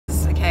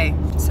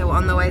So we're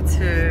on the way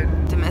to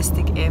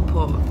domestic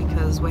airport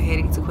because we're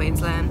heading to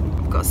Queensland.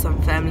 We've got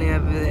some family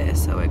over there,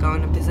 so we're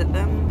going to visit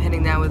them.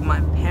 Heading down with my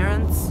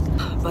parents.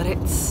 But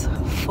it's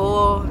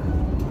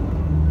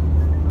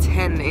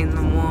 4:10 in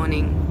the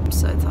morning. I'm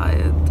so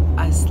tired.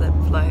 I slept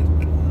like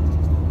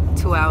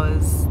 2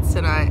 hours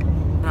tonight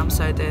and I'm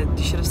so dead.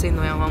 You should have seen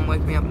the way my mum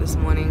woke me up this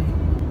morning.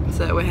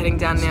 So we're heading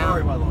down now.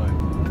 Sorry, by the way.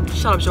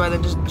 Shut up, Joy,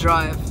 then just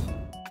drive.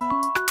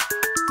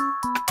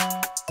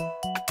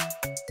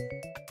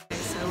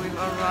 So we've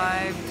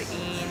arrived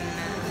in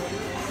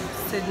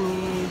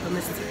Sydney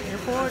Domestic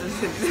Airport.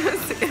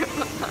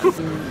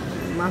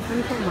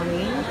 Muffin for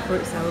mommy,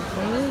 fruit salad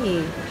for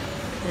me,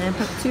 and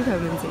pack 2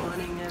 peppermint tea. Good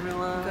morning,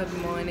 everyone. Good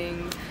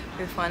morning.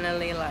 We're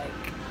finally like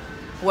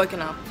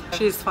woken up.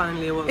 She's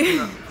finally woken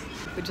up.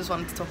 We just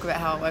wanted to talk about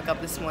how I woke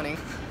up this morning.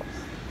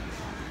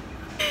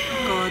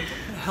 God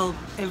help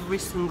every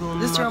single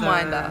Just a mother.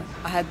 reminder,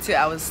 I had 2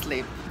 hours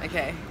sleep,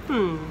 okay?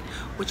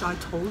 Which I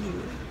told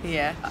you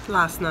Yeah.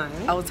 last night.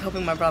 I was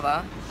helping my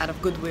brother. Out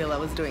of goodwill, I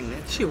was doing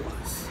this. She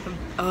was.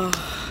 Oh,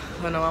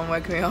 when my mum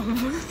woke me up,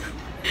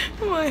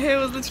 my hair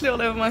was literally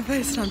all over my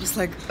face and I'm just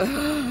like,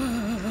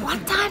 What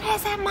time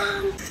is it,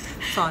 Mum?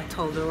 So I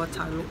told her what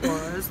time it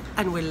was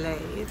and we're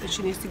late and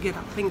she needs to get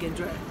up and get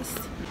dressed.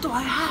 Do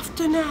I have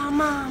to now,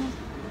 Mum?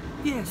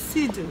 Yes,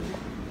 you do.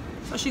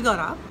 So she got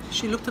up,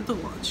 she looked at the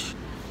watch.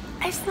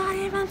 It's not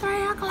even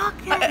 3 o'clock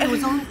yet. It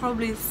was only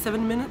probably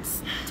 7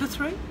 minutes to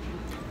 3.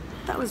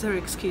 That was her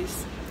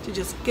excuse to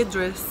just get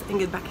dressed and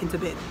get back into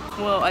bed.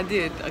 well, I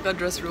did. I got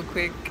dressed real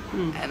quick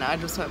and I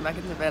just went back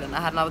into bed and I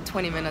had another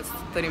 20 minutes,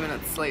 30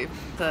 minutes sleep.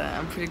 So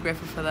I'm pretty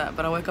grateful for that,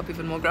 but I woke up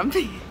even more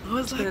grumpy. I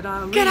was like, But I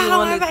really get out of my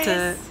wanted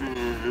face! to.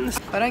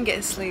 If I don't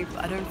get sleep,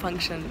 I don't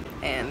function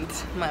and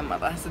my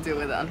mother has to deal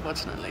with it,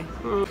 unfortunately.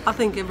 I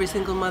think every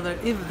single mother,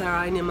 if there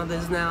are any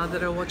mothers now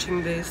that are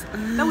watching this,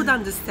 they would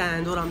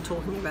understand what I'm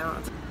talking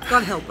about.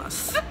 God help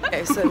us.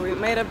 Okay, so we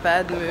made a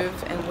bad move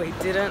and we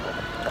didn't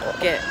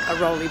get a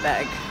rolly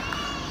bag.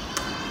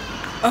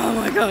 Oh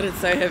my god, it's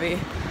so heavy.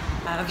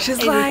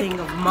 She's like, Anything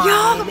of mine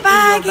your in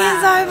bag your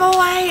is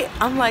overweight.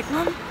 I'm like,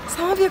 Mum,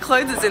 some of your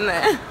clothes is in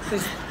there.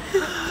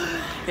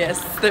 Yes,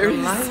 there is.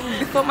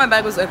 We thought my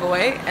bag was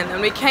overweight and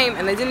then we came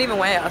and they didn't even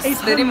weigh us. They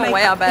didn't even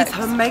weigh our bags. It's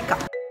her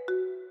makeup.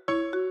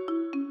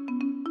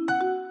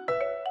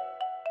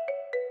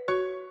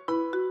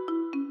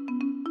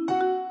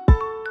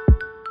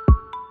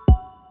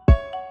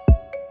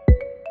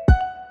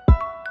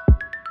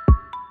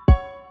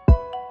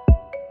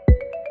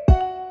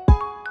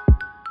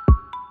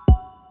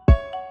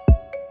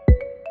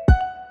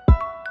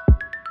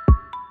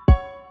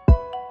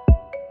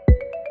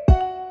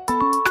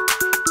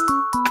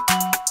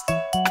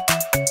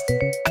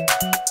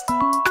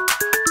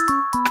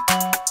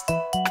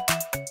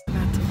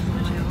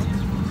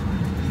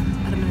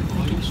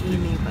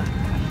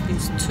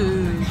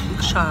 Too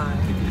shy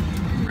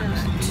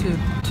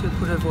to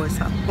put her voice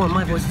up. Well,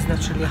 my voice is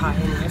naturally high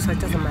anyway, so it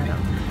doesn't matter.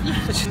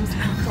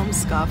 Mom's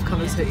scarf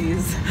covers her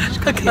ears.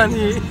 I can't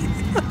hear.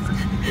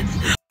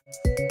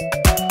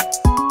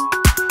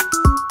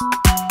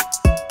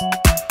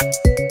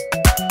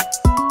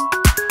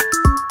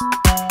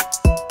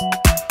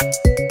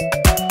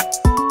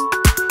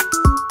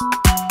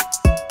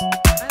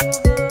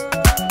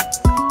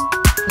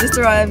 Just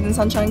arrived in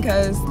Sunshine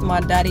Coast. My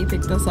daddy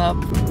picked us up.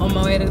 On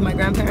my way to my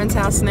grandparents'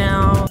 house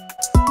now.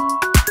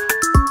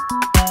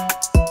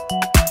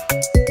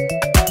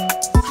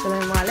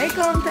 Assalamu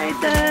alaikum,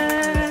 Taita.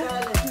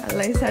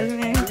 Allah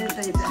ysalmek.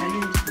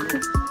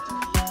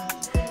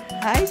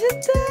 Hi,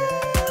 Jutta.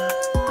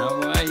 How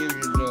are you,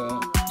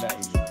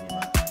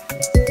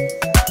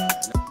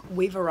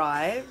 We've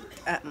arrived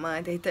at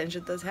my Taita and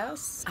Jitta's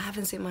house. I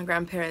haven't seen my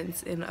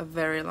grandparents in a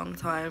very long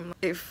time.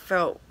 It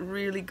felt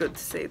really good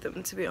to see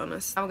them, to be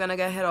honest. I'm gonna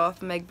go head off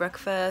and make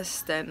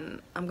breakfast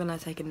and I'm gonna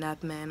take a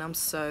nap, man. I'm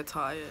so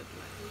tired.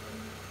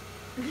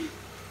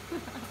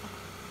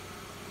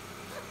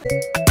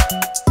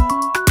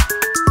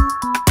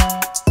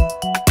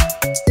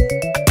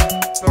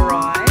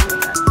 Arrived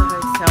at the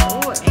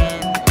hotel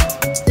and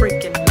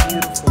freaking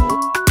beautiful.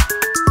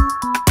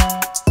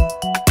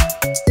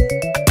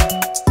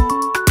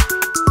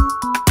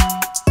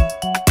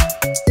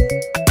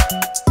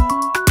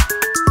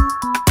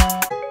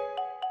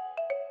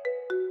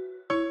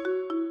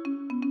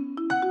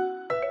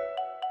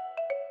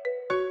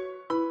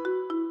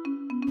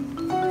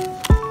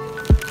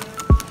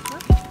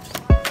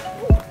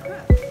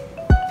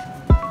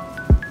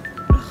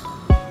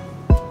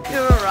 You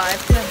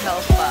arrived to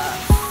help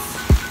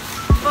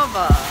us.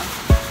 Baba.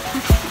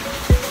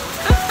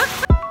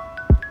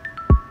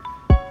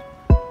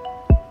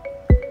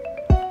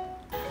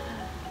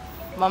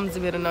 Mum's a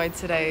bit annoyed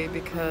today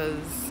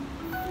because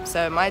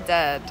my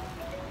dad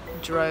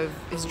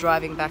is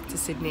driving back to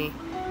Sydney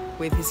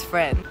with his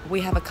friend.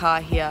 We have a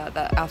car here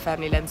that our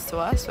family lends to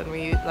us when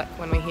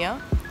we're here.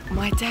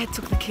 My dad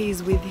took the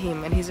keys with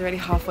him and he's already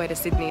halfway to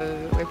Sydney.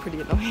 So we're pretty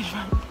annoyed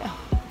right now.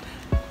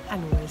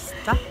 And we're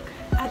stuck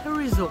at a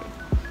resort.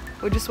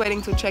 We're just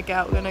waiting to check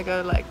out. We're gonna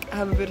go like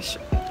have a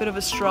bit of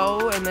a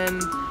stroll and then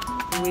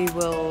we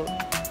will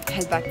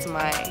head back to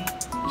my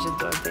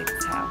J'adore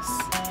David's house.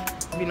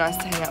 It'd be nice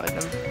to hang out with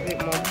them a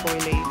bit more before we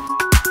leave.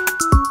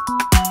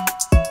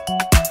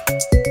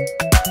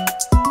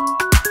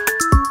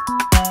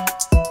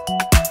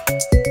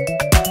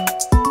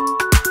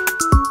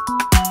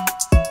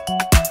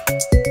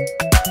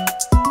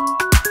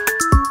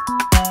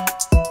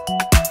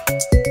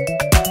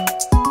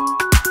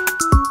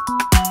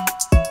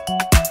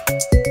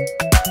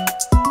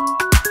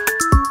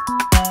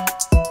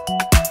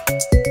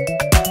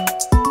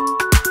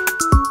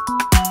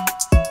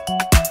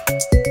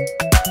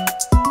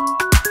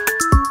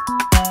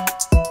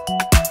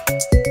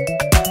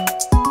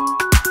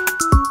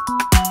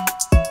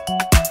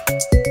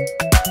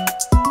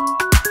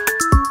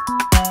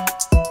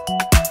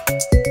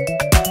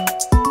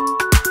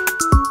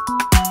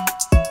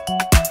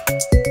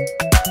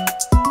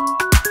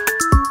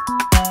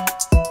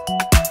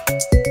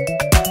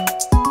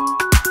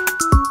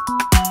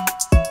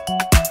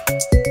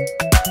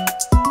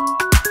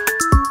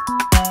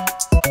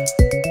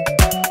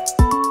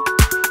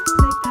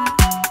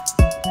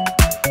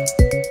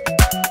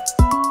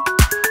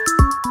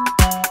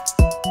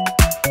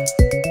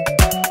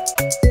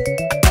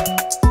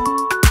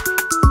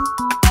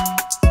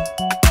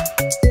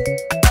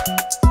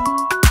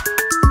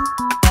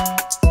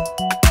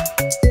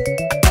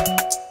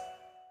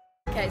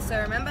 So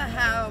remember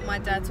how my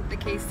dad took the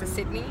keys to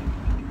Sydney?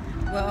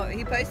 Well,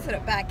 he posted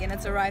it back and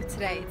it's arrived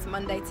today. It's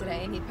Monday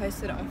today and he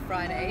posted it on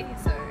Friday.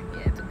 So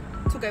yeah,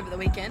 it took over the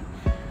weekend.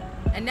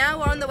 And now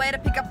we're on the way to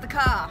pick up the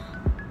car.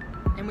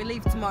 And we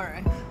leave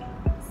tomorrow.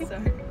 So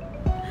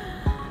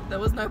there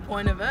was no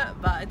point of it,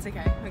 but it's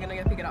okay. We're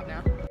gonna go pick it up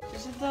now.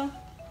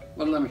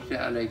 والله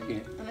مشتاق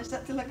عليك. أنا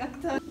اشتقت لك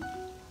أكثر.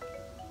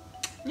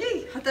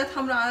 يي حطيت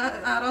حمرا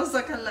على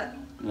راسك هلا.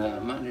 لا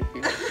ما عندي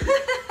شيء.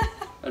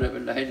 أنا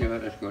بالله هيجي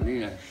مرة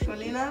تقولينا.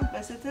 قولينا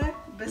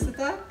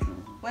بستك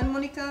وين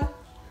مونيكا؟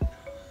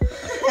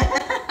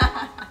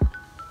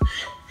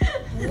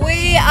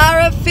 We are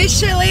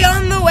officially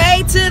on the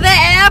way to the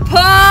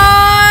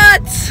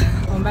airport!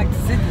 Going back to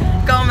Sydney.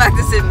 Going back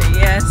to Sydney,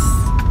 yes.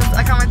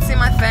 I can't wait to see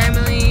my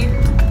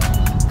family.